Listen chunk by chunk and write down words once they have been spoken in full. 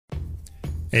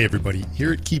Hey everybody,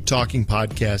 here at Keep Talking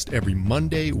Podcast, every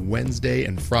Monday, Wednesday,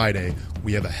 and Friday,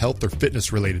 we have a health or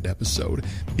fitness related episode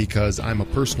because I'm a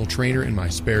personal trainer in my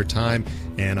spare time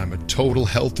and I'm a total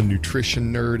health and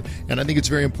nutrition nerd, and I think it's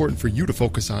very important for you to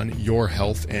focus on your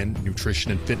health and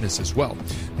nutrition and fitness as well.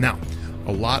 Now,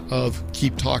 a lot of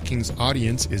Keep Talking's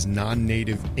audience is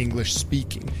non-native English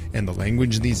speaking, and the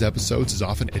language in these episodes is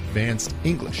often advanced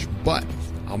English, but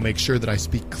I'll make sure that I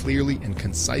speak clearly and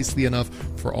concisely enough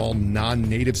for all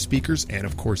non-native speakers and,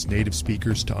 of course, native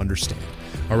speakers to understand.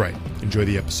 All right, enjoy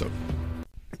the episode.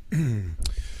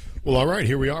 Well, all right,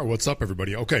 here we are. What's up,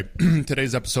 everybody? Okay,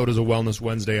 today's episode is a Wellness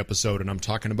Wednesday episode, and I'm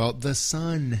talking about the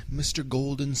sun, Mr.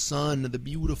 Golden Sun, the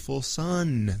beautiful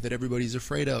sun that everybody's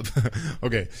afraid of.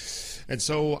 Okay, and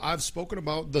so I've spoken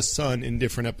about the sun in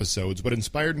different episodes. What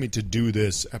inspired me to do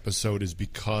this episode is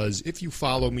because if you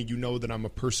follow me, you know that I'm a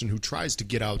person who tries to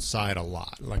get outside a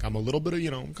lot. Like, I'm a little bit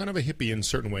of, I'm kind of a hippie in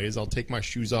certain ways. I'll take my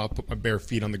shoes off, put my bare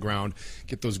feet on the ground,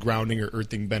 get those grounding or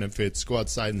earthing benefits, go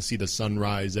outside and see the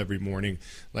sunrise every morning.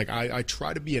 Like, I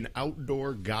try to be an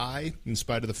outdoor guy in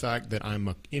spite of the fact that I'm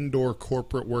an indoor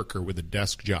corporate worker with a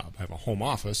desk job. I have a home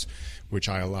office, which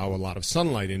I allow a lot of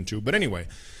sunlight into. But anyway,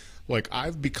 like,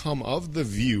 I've become of the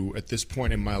view at this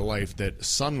point in my life that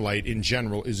sunlight in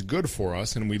general is good for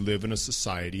us, and we live in a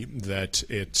society that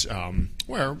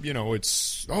where,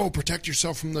 it's, protect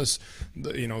yourself from this,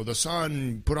 the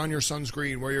sun, put on your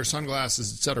sunscreen, wear your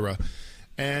sunglasses, etc.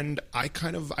 And I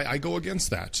go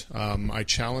against that. I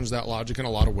challenge that logic in a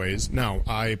lot of ways. Now,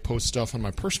 I post stuff on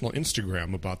my personal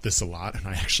Instagram about this a lot, and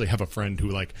I actually have a friend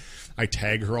who, I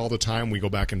tag her all the time. We go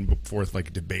back and forth,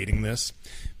 debating this,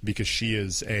 because she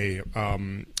is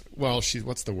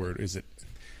what's the word?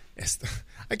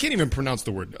 I can't even pronounce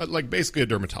the word. Basically a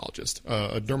dermatologist,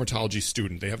 a dermatology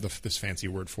student. They have this fancy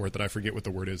word for it that I forget what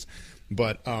the word is.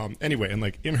 But anyway,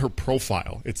 and in her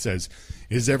profile, it says,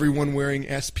 is everyone wearing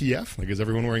SPF? Is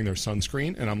everyone wearing their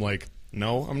sunscreen? And I'm like,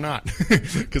 no, I'm not.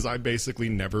 Because I basically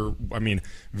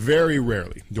very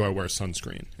rarely do I wear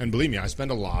sunscreen. And believe me, I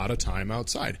spend a lot of time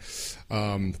outside.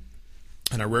 And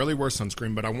I rarely wear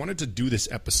sunscreen, but I wanted to do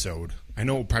this episode. I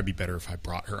know it would probably be better if I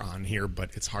brought her on here,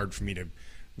 but it's hard for me to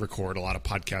record a lot of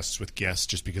podcasts with guests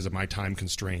just because of my time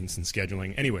constraints and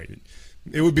scheduling. Anyway,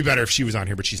 it would be better if she was on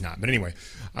here, but she's not. But anyway,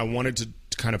 I wanted to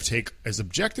kind of take as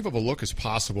objective of a look as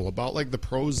possible about the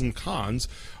pros and cons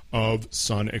of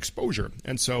sun exposure.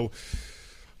 And so,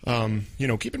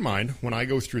 keep in mind, when I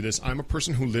go through this, I'm a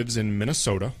person who lives in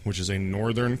Minnesota, which is a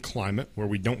northern climate where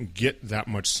we don't get that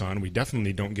much sun. We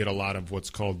definitely don't get a lot of what's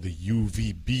called the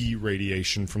UVB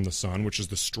radiation from the sun, which is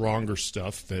the stronger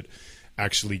stuff that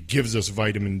actually gives us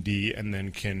vitamin D and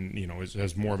then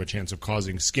has more of a chance of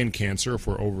causing skin cancer if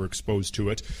we're overexposed to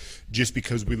it, just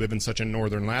because we live in such a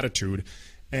northern latitude.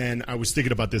 And I was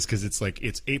thinking about this because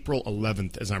it's April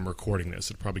 11th as I'm recording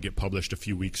this. It'll probably get published a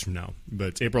few weeks from now. But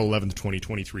it's April 11th,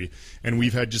 2023. And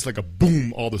we've had just a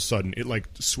boom all of a sudden. It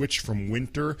switched from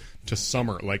winter to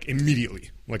summer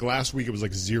immediately. Last week it was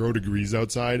 0 degrees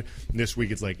outside. This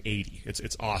week it's 80.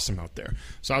 It's awesome out there.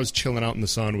 So I was chilling out in the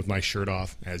sun with my shirt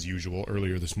off as usual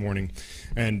earlier this morning.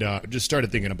 And just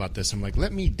started thinking about this. I'm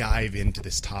let me dive into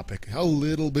this topic a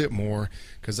little bit more,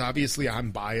 because obviously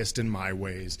I'm biased in my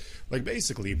ways.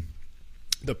 Basically,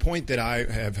 the point that I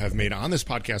have made on this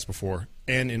podcast before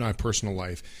and in my personal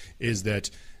life is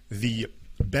that the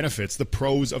benefits, the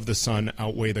pros of the sun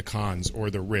outweigh the cons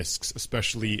or the risks,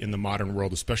 especially in the modern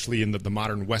world, especially in the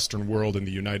modern Western world in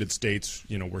the United States,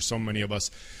 where so many of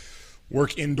us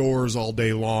work indoors all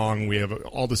day long. We have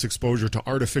all this exposure to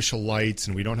artificial lights,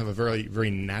 and we don't have a very,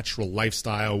 very natural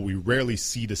lifestyle. We rarely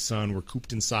see the sun. We're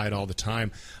cooped inside all the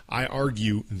time. I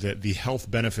argue that the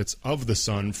health benefits of the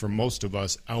sun for most of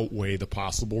us outweigh the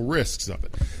possible risks of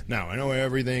it. Now, I know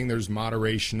everything, there's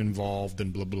moderation involved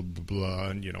and blah, blah, blah, blah,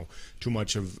 and, too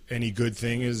much of any good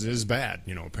thing is bad,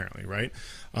 apparently, right?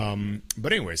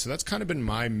 But anyway, so that's kind of been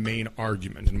my main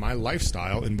argument, and my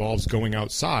lifestyle involves going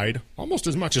outside almost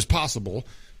as much as possible,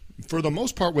 for the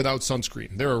most part without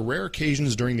sunscreen. There are rare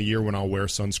occasions during the year when I'll wear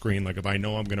sunscreen, if I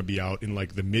know I'm going to be out in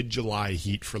the mid-July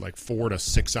heat for 4 to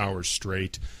 6 hours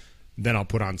straight, then I'll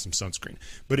put on some sunscreen.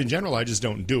 But in general, I just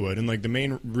don't do it. And the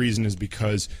main reason is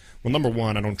because, well, number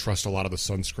one, I don't trust a lot of the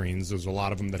sunscreens. There's a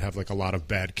lot of them that have a lot of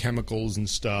bad chemicals and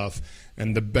stuff.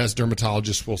 And the best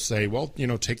dermatologists will say, well,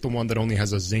 take the one that only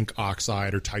has a zinc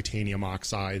oxide or titanium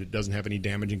oxide. It doesn't have any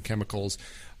damaging chemicals.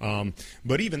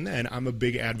 But even then, I'm a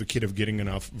big advocate of getting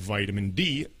enough vitamin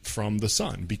D from the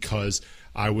sun, because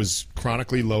I was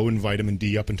chronically low in vitamin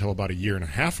D up until about a year and a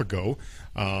half ago.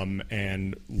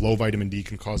 And low vitamin D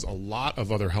can cause a lot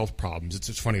of other health problems.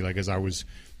 It's funny, as I was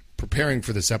preparing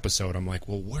for this episode, I'm like,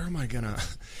 well, where am I going to...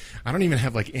 I don't even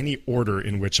have like any order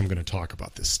in which I'm going to talk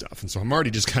about this stuff. And so I'm already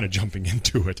just kind of jumping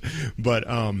into it. But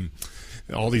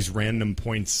all these random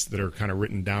points that are kind of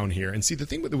written down here. And see, the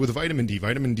thing with vitamin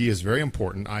D is very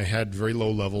important. I had very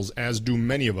low levels, as do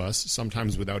many of us,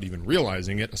 sometimes without even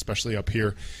realizing it, especially up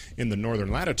here in the northern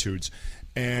latitudes.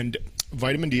 And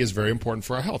vitamin D is very important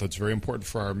for our health. It's very important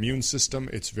for our immune system.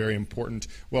 It's very important.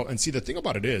 Well, and see, the thing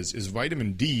about it is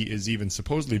vitamin D is even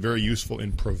supposedly very useful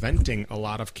in preventing a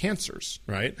lot of cancers,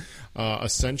 right?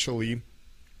 Essentially,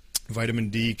 vitamin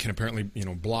D can apparently,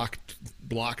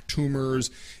 block tumors.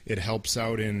 It helps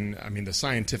out in, the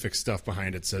scientific stuff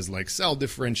behind it says like cell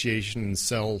differentiation and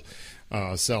cell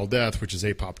death, which is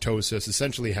apoptosis.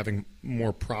 Essentially, having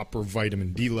more proper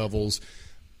vitamin D levels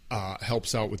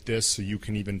helps out with this, so you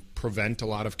can even prevent a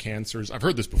lot of cancers. I've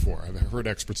heard this before. I've heard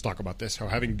experts talk about this, how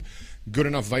having good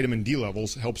enough vitamin D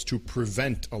levels helps to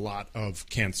prevent a lot of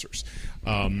cancers.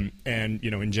 And,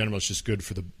 in general, it's just good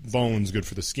for the bones, good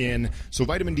for the skin. So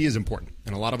vitamin D is important,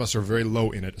 and a lot of us are very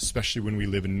low in it, especially when we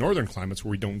live in northern climates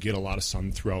where we don't get a lot of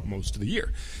sun throughout most of the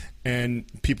year. And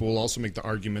people will also make the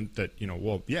argument that,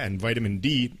 and vitamin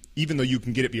D, even though you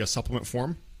can get it via supplement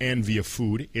form and via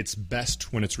food, it's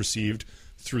best when it's received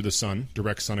through the sun,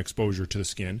 direct sun exposure to the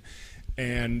skin.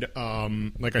 And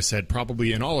like I said,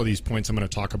 probably in all of these points I'm going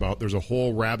to talk about, there's a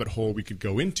whole rabbit hole we could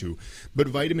go into. But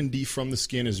vitamin D from the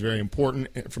skin is very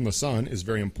important, from the sun is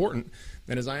very important.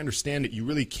 And as I understand it, you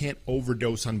really can't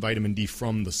overdose on vitamin D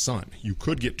from the sun. You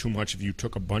could get too much if you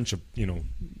took a bunch of,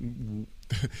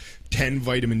 10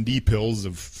 vitamin D pills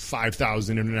of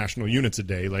 5,000 international units a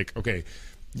day. Like, okay,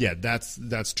 yeah,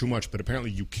 that's too much, but apparently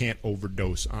you can't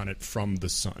overdose on it from the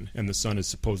sun, and the sun is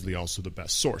supposedly also the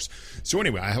best source. So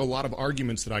anyway, I have a lot of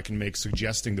arguments that I can make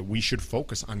suggesting that we should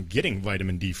focus on getting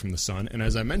vitamin D from the sun, and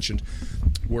as I mentioned,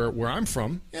 where I'm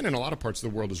from, and in a lot of parts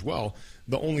of the world as well,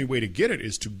 the only way to get it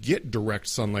is to get direct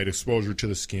sunlight exposure to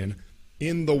the skin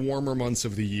in the warmer months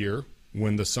of the year,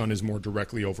 when the sun is more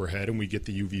directly overhead and we get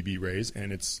the UVB rays,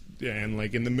 and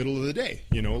like in the middle of the day,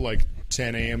 like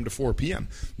 10 a.m. to 4 p.m.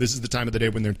 This is the time of the day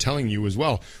when they're telling you as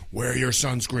well, wear your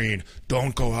sunscreen,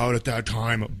 don't go out at that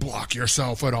time, block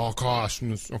yourself at all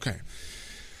costs. Okay.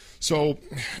 So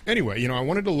anyway, I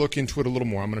wanted to look into it a little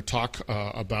more. I'm going to talk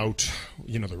about,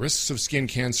 the risks of skin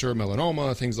cancer,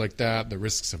 melanoma, things like that, the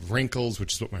risks of wrinkles,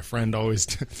 which is what my friend always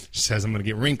says, I'm going to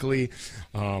get wrinkly.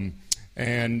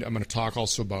 And I'm going to talk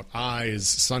also about eyes,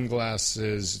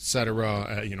 sunglasses,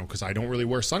 etc. Because I don't really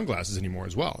wear sunglasses anymore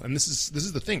as well. And this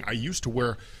is the thing. I used to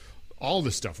wear all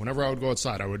this stuff whenever I would go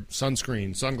outside. I would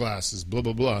sunscreen, sunglasses, blah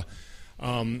blah blah.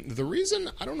 The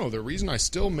reason I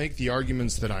still make the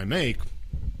arguments that I make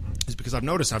is because I've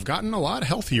noticed I've gotten a lot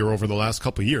healthier over the last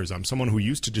couple of years. I'm someone who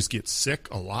used to just get sick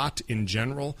a lot in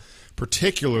general,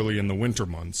 particularly in the winter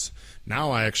months.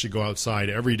 Now I actually go outside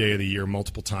every day of the year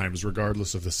multiple times,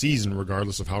 regardless of the season,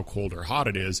 regardless of how cold or hot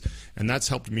it is, and that's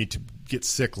helped me to get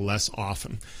sick less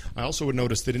often. I also would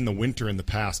notice that in the winter in the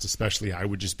past especially, I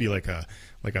would just be like a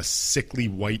sickly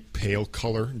white pale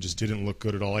color, and just didn't look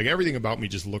good at all. Like everything about me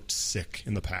just looked sick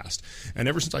in the past. And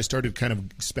ever since I started kind of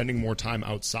spending more time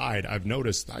outside, I've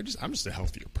noticed I'm just a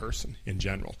healthier person in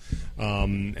general.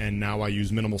 And now I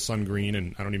use minimal sun green,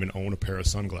 and I don't even own a pair of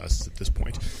sunglasses at this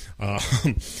point.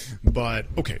 But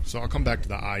okay, so I'll come back to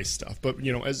the eye stuff. But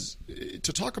as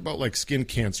to talk about like skin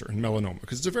cancer and melanoma,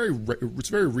 because it's a very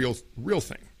real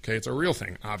thing. Okay, it's a real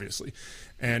thing, obviously.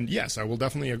 And yes, I will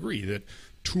definitely agree that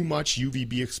too much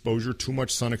UVB exposure, too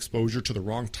much sun exposure to the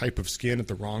wrong type of skin at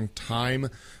the wrong time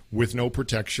with no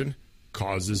protection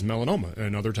causes melanoma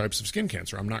and other types of skin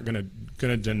cancer. I'm not going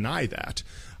to deny that.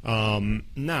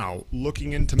 Now,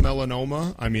 looking into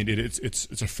melanoma,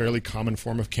 it's a fairly common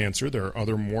form of cancer. There are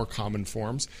other more common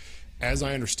forms. As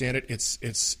I understand it,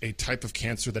 it's a type of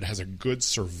cancer that has a good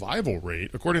survival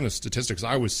rate. According to the statistics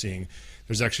I was seeing,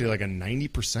 there's actually like a 90%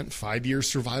 5-year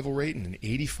survival rate and an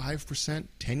 85%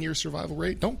 10-year survival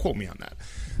rate. Don't quote me on that.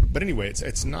 But anyway,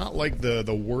 it's not like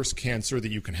the worst cancer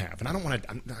that you can have. And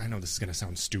I know this is going to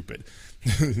sound stupid.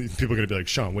 People are going to be like,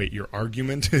 Sean, wait, your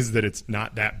argument is that it's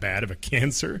not that bad of a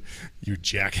cancer? You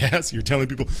jackass. You're telling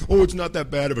people, oh, it's not that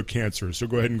bad of a cancer, so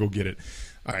go ahead and go get it.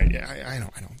 All right, yeah, I know.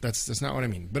 That's not what I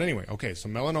mean. But anyway, okay, so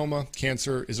melanoma,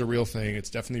 cancer is a real thing. It's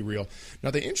definitely real.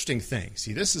 Now, the interesting thing,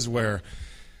 see, this is where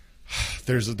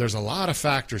there's a lot of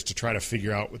factors to try to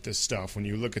figure out with this stuff when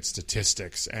you look at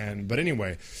statistics. But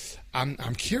anyway,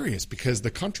 I'm curious because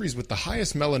the countries with the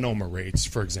highest melanoma rates,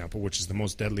 for example, which is the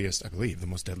most deadliest, I believe, the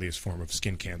most deadliest form of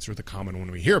skin cancer, the common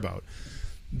one we hear about,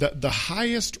 the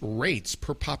highest rates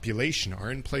per population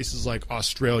are in places like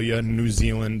Australia, New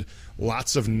Zealand,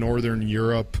 lots of Northern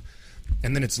Europe,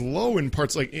 and then it's low in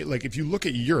parts like if you look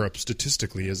at Europe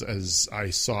statistically, as I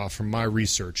saw from my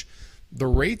research, the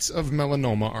rates of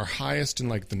melanoma are highest in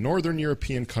like the northern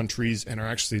European countries and are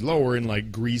actually lower in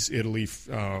like Greece, Italy,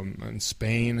 and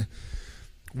Spain,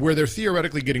 where they're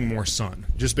theoretically getting more sun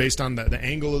just based on the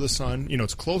angle of the sun. You know,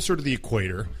 it's closer to the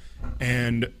equator,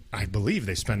 and I believe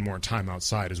they spend more time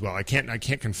outside as well. I can't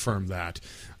confirm that,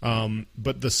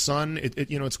 but the sun,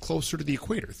 it's closer to the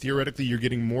equator. Theoretically, you're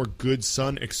getting more good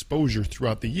sun exposure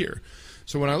throughout the year.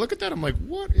 So when I look at that, I'm like,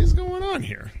 what is going on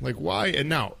here? Like, why? And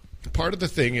now, part of the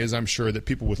thing is, I'm sure that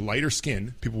people with lighter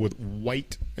skin, people with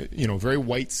white, very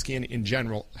white skin in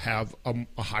general, have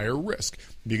a higher risk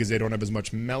because they don't have as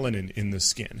much melanin in the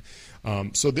skin.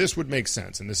 So this would make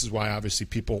sense, and this is why obviously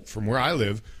people from where I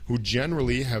live who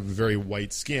generally have very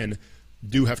white skin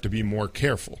do have to be more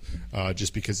careful,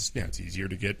 just because it's easier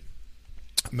to get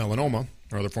melanoma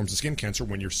or other forms of skin cancer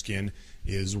when your skin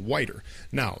is whiter.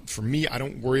 Now, for me, I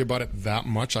don't worry about it that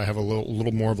much. I have a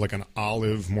little more of like an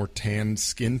olive, more tanned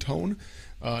skin tone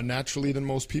naturally than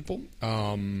most people.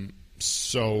 Than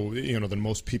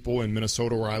most people in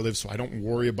Minnesota where I live, so I don't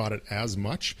worry about it as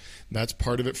much. That's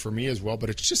part of it for me as well, but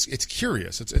it's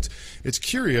curious. It's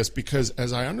curious because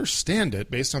as I understand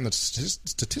it, based on the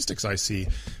statistics I see,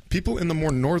 people in the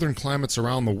more northern climates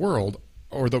around the world,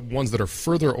 or the ones that are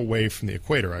further away from the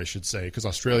equator, I should say, because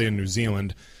Australia and New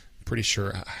Zealand, pretty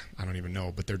sure, I don't even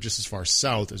know, but they're just as far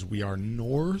south as we are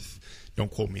north. Don't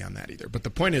quote me on that either. But the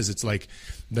point is, it's like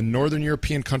the northern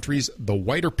European countries, the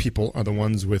whiter people are the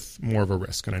ones with more of a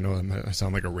risk. And I know I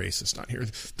sound like a racist on here.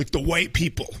 Like the white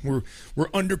people. We're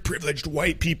underprivileged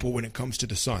white people when it comes to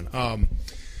the sun.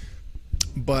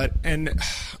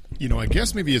 I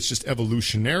guess maybe it's just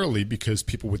evolutionarily because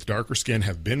people with darker skin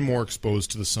have been more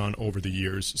exposed to the sun over the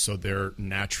years, so their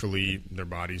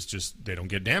bodies they don't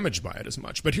get damaged by it as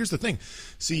much. But here's the thing.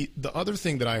 See, the other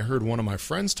thing that I heard one of my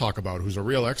friends talk about, who's a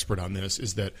real expert on this,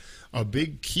 is that a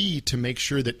big key to make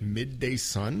sure that midday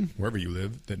sun, wherever you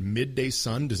live, that midday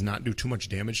sun does not do too much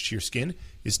damage to your skin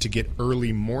is to get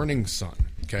early morning sun.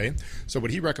 Okay, so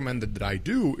what he recommended that I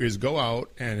do is go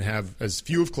out and have as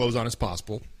few of clothes on as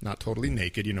possible, not totally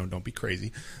naked, don't be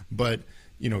crazy, but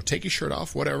take your shirt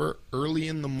off, whatever, early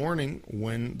in the morning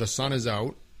when the sun is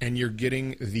out and you're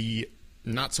getting the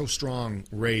not so strong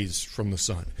rays from the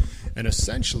sun, and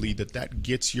essentially that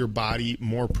gets your body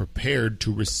more prepared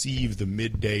to receive the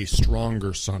midday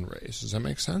stronger sun rays. Does that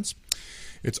make sense?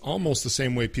 It's almost the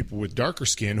same way people with darker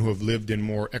skin who have lived in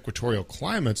more equatorial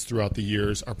climates throughout the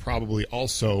years are probably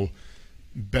also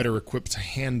better equipped to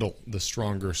handle the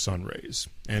stronger sun rays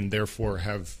and therefore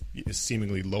have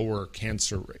seemingly lower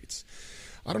cancer rates.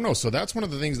 I don't know. So that's one of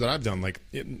the things that I've done.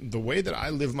 The way that I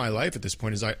live my life at this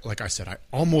point is, I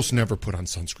almost never put on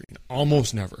sunscreen.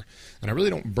 Almost never. And I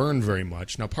really don't burn very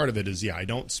much. Now, part of it is, I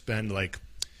don't spend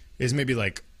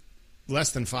maybe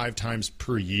less than 5 times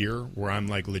per year where I'm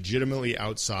legitimately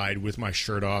outside with my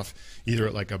shirt off, either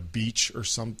at a beach or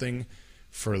something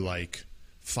for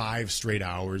 5 straight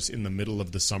hours in the middle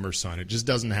of the summer sun. It just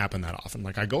doesn't happen that often.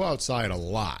 I go outside a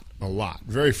lot,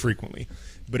 very frequently,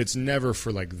 but it's never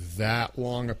for that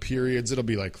long a periods. It'll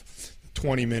be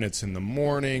 20 minutes in the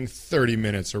morning, 30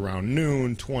 minutes around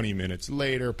noon, 20 minutes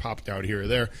later, popped out here or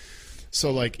there.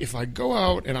 So, if I go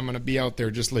out and I'm going to be out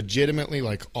there just legitimately,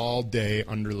 all day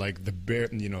under,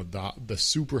 the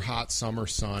super hot summer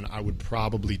sun, I would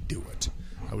probably do it.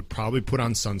 I would probably put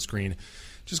on sunscreen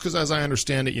just because, as I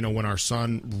understand it, when our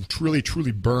sun truly,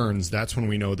 truly burns, that's when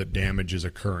we know that damage is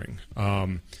occurring.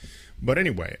 But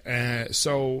anyway,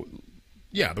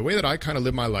 the way that I kind of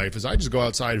live my life is I just go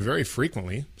outside very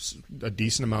frequently, a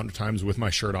decent amount of times with my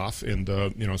shirt off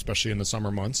especially in the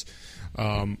summer months.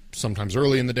 Sometimes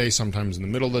early in the day, sometimes in the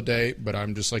middle of the day, but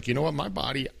I'm just what, my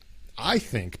body, I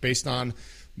think, based on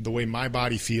the way my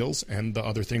body feels and the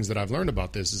other things that I've learned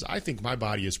about this, is I think my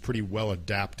body is pretty well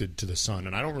adapted to the sun,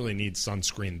 and I don't really need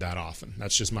sunscreen that often.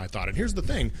 That's just my thought. And here's the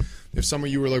thing. If some of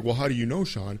you were like, well, how do you know,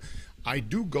 Sean? I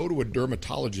do go to a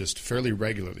dermatologist fairly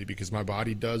regularly because my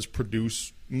body does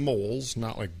produce moles,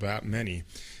 not that many.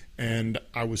 And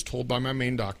I was told by my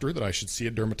main doctor that I should see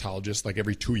a dermatologist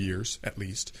every 2 years at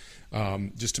least,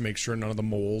 just to make sure none of the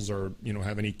moles are,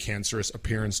 have any cancerous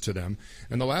appearance to them.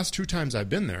 And the last 2 times I've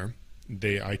been there,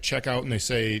 I check out and they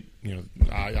say,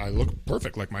 I look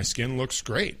perfect. My skin looks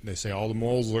great. They say all the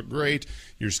moles look great.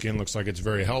 Your skin looks like it's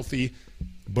very healthy,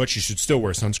 but you should still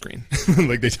wear sunscreen.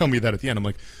 They tell me that at the end. I'm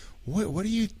like,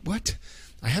 what?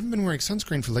 I haven't been wearing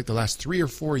sunscreen for like the last 3 or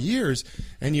 4 years,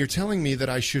 and you're telling me that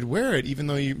I should wear it even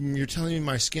though you're telling me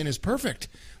my skin is perfect.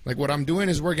 Like, what I'm doing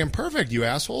is working perfect, you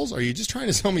assholes. Are you just trying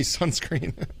to sell me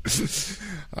sunscreen?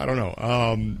 I don't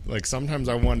know. Like, sometimes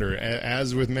I wonder,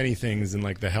 as with many things in,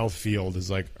 like, the health field, is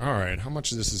like, all right, how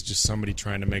much of this is just somebody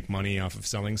trying to make money off of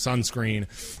selling sunscreen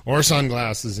or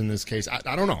sunglasses in this case?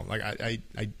 I don't know. Like,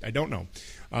 I don't know.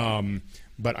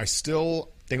 But I still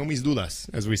tengo mis dudas,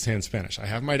 as we say in Spanish. I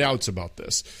have my doubts about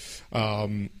this.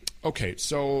 Okay,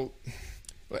 so,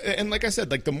 and like I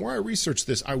said, like, the more I research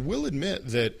this, I will admit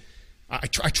that I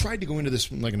tried to go into this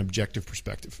from like an objective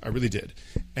perspective. I really did.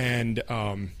 And,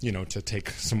 to take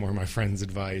some more of my friends'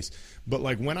 advice. But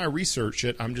like when I research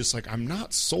it, I'm just like, I'm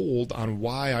not sold on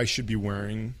why I should be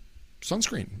wearing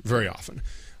sunscreen very often.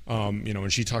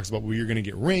 And she talks about, well, you're going to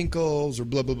get wrinkles or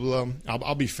blah, blah, blah.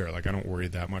 I'll be fair. Like, I don't worry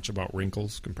that much about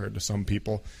wrinkles compared to some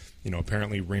people.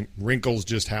 Apparently wrinkles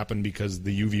just happen because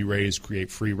the UV rays create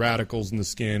free radicals in the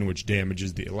skin, which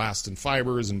damages the elastin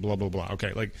fibers and blah, blah, blah.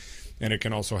 Okay, like, and it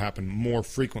can also happen more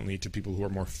frequently to people who are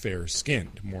more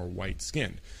fair-skinned, more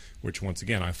white-skinned, which, once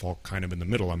again, I fall kind of in the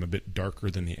middle. I'm a bit darker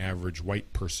than the average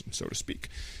white person, so to speak.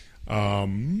 But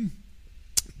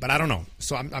I don't know.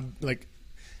 So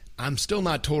I'm still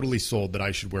not totally sold that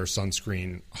I should wear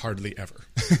sunscreen hardly ever.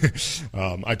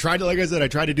 I tried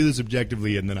to do this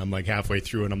objectively, and then I'm like halfway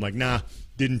through, and I'm like, nah,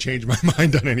 didn't change my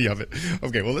mind on any of it.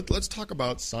 Okay, well, let's talk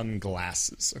about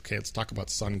sunglasses. Okay, let's talk about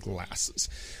sunglasses.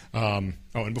 And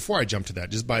before I jump to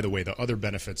that, just by the way, the other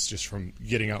benefits just from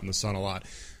getting out in the sun a lot: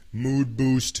 mood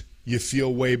boost, you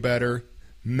feel way better,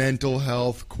 mental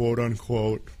health, quote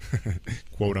unquote,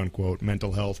 quote unquote,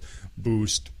 mental health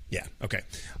boost. Yeah, okay.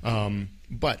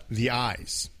 But the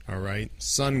eyes, all right,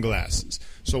 sunglasses.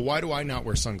 So why do I not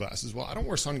wear sunglasses? Well, I don't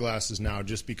wear sunglasses now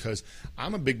just because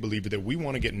I'm a big believer that we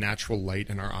want to get natural light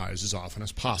in our eyes as often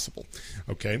as possible,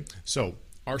 okay? So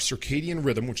our circadian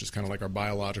rhythm, which is kind of like our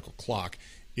biological clock,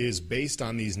 is based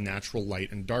on these natural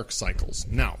light and dark cycles.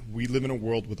 Now, we live in a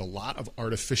world with a lot of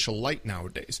artificial light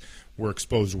nowadays. We're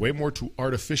exposed way more to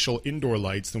artificial indoor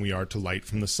lights than we are to light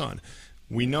from the sun.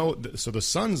 We know, so the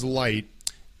sun's light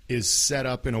is set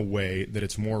up in a way that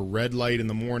it's more red light in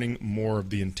the morning, more of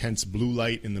the intense blue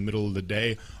light in the middle of the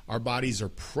day. Our bodies are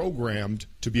programmed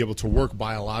to be able to work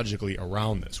biologically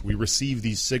around this. We receive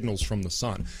these signals from the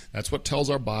sun. That's what tells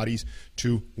our bodies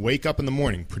to wake up in the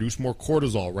morning, produce more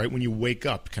cortisol right when you wake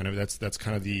up. Kind of that's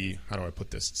kind of the, how do I put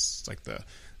this? It's like the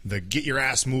get your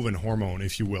ass moving hormone,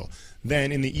 if you will.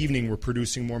 Then in the evening, we're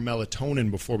producing more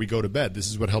melatonin before we go to bed. This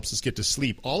is what helps us get to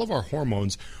sleep. All of our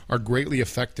hormones are greatly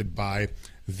affected by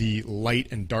the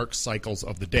light and dark cycles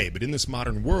of the day. But in this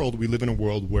modern world, we live in a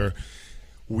world where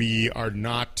we are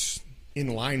not in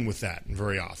line with that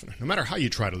very often. No matter how you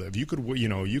try to live, you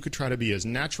could try to be as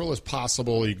natural as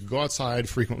possible. You could go outside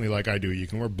frequently like I do. You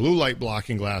can wear blue light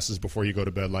blocking glasses before you go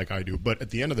to bed like I do. But at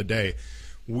the end of the day,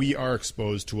 we are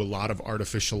exposed to a lot of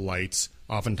artificial lights,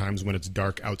 oftentimes when it's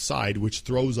dark outside, which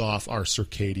throws off our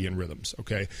circadian rhythms,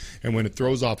 okay? And when it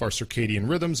throws off our circadian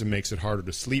rhythms, it makes it harder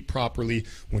to sleep properly.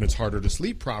 When it's harder to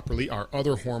sleep properly, our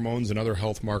other hormones and other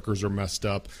health markers are messed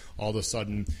up. All of a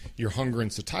sudden, your hunger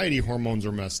and satiety hormones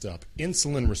are messed up.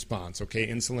 Insulin response, okay?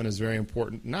 Insulin is very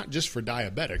important, not just for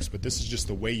diabetics, but this is just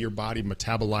the way your body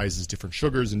metabolizes different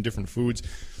sugars and different foods.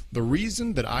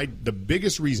 The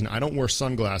biggest reason I don't wear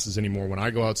sunglasses anymore when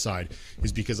I go outside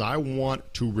is because I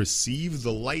want to receive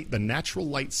the light, the natural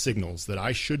light signals that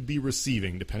I should be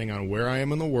receiving, depending on where I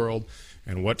am in the world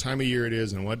and what time of year it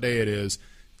is and what day it is,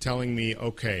 telling me,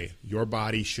 okay, your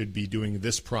body should be doing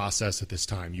this process at this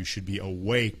time. You should be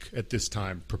awake at this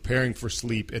time, preparing for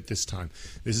sleep at this time.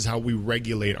 This is how we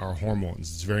regulate our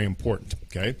hormones. It's very important,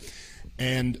 okay?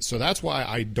 And so that's why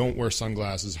I don't wear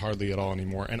sunglasses hardly at all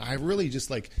anymore. And I really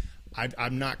just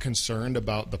I'm not concerned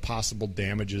about the possible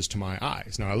damages to my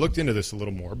eyes. Now, I looked into this a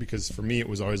little more because for me it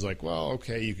was always like, well,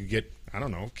 okay, you could get, I don't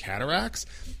know, cataracts.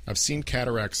 I've seen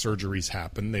cataract surgeries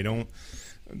happen.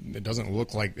 It doesn't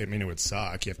look like, I mean, it would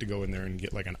suck. You have to go in there and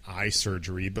get like an eye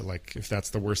surgery. But like, if that's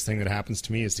the worst thing that happens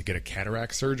to me is to get a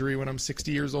cataract surgery when I'm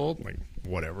 60 years old, like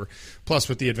whatever. Plus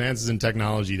with the advances in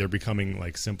technology, they're becoming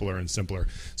like simpler and simpler.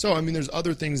 So, I mean, there's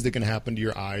other things that can happen to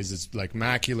your eyes. It's like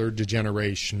macular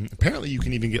degeneration. Apparently you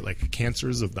can even get like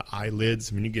cancers of the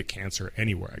eyelids. I mean, you get cancer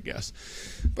anywhere, I guess.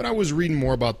 But I was reading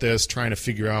more about this, trying to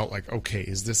figure out like, okay,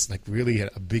 is this like really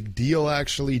a big deal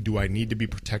actually? Do I need to be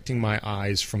protecting my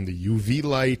eyes from the UV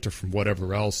light or from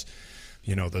whatever else,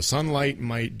 the sunlight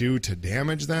might do to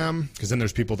damage them? Because then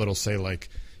there's people that'll say like,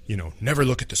 never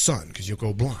look at the sun because you'll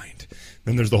go blind.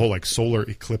 Then there's the whole like solar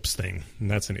eclipse thing, and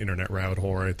that's an internet rabbit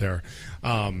hole right there.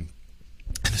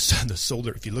 the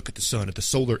solar, if you look at the sun at the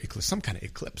solar eclipse, some kind of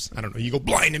eclipse, I don't know, you go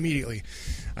blind immediately.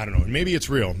 I don't know. And maybe it's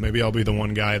real. Maybe I'll be the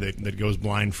one guy that goes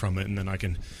blind from it, and then I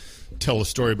can tell a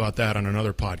story about that on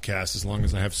another podcast, as long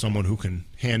as I have someone who can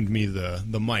hand me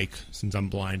the mic, since I'm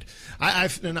blind. I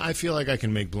feel like I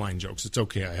can make blind jokes. It's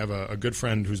okay. I have a good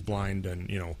friend who's blind, and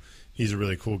he's a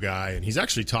really cool guy, and he's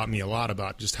actually taught me a lot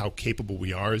about just how capable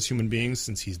we are as human beings,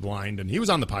 since he's blind. And he was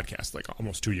on the podcast like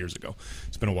almost 2 years ago.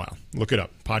 It's been a while. Look it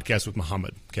up. Podcast with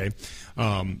Muhammad, okay?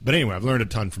 But anyway, I've learned a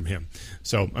ton from him.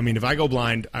 So, I mean, if I go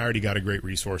blind, I already got a great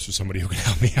resource for somebody who can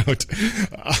help me out.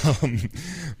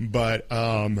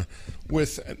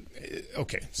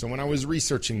 Okay, so when I was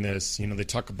researching this, they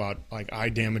talk about like eye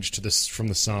damage from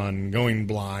the sun, going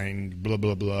blind, blah,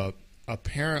 blah, blah.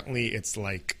 Apparently, it's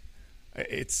like,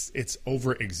 it's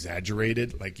over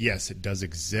exaggerated. Like, yes, it does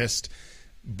exist,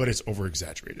 but it's over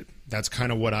exaggerated. That's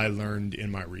kind of what I learned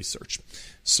in my research.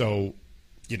 So,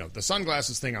 the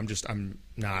sunglasses thing, I'm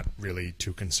not really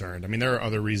too concerned. I mean, there are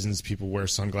other reasons people wear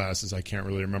sunglasses. I can't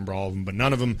really remember all of them, but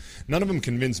none of them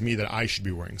convince me that I should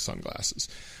be wearing sunglasses.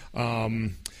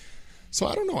 So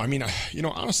I don't know. I mean,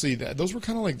 honestly, those were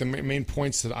kind of like the main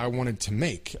points that I wanted to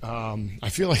make. I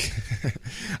feel like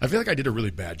I did a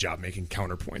really bad job making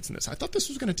counterpoints in this. I thought this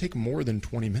was going to take more than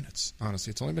 20 minutes.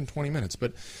 Honestly, it's only been 20 minutes,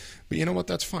 but you know what?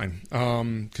 That's fine.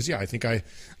 Because I think I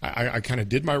kind of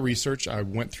did my research. I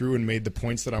went through and made the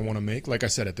points that I want to make. Like I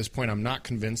said, at this point, I'm not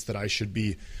convinced that I should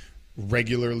be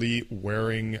regularly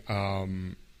wearing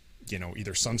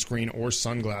either sunscreen or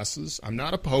sunglasses. I'm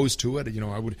not opposed to it. I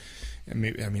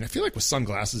feel like with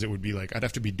sunglasses, it would be like I'd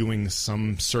have to be doing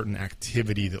some certain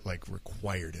activity that like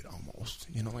required it almost.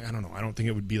 I don't know. I don't think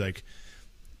it would be like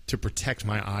to protect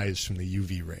my eyes from the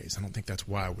UV rays. I don't think that's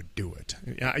why I would do it.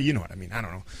 You know what I mean? I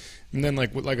don't know. And then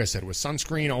like I said, with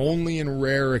sunscreen, only in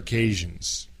rare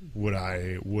occasions would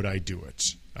I do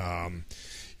it.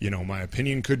 My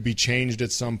opinion could be changed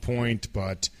at some point,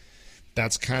 but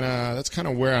that's kind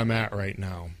of where I'm at right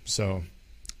now. So,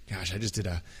 gosh, I did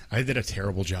a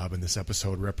terrible job in this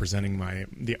episode representing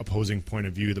the opposing point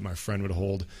of view that my friend would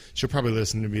hold. She'll probably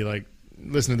listen to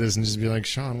this and just be like,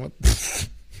 Sean, what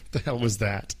the hell was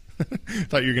that?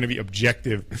 Thought you were going to be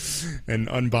objective and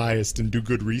unbiased and do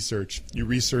good research. You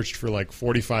researched for like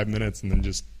 45 minutes and then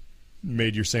just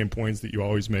made your same points that you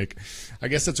always make. I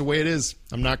guess that's the way it is.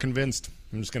 I'm not convinced.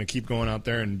 I'm just going to keep going out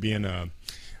there and being a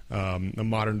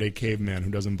modern-day caveman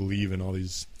who doesn't believe in all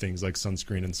these things like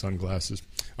sunscreen and sunglasses.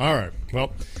 All right.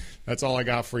 Well, that's all I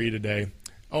got for you today.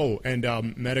 Oh, and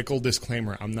medical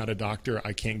disclaimer. I'm not a doctor.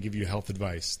 I can't give you health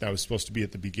advice. That was supposed to be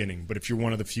at the beginning. But if you're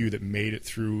one of the few that made it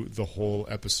through the whole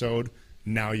episode,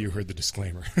 now you heard the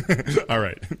disclaimer. All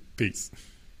right. Peace.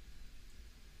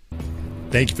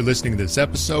 Thank you for listening to this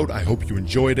episode. I hope you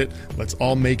enjoyed it. Let's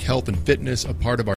all make health and fitness a part of our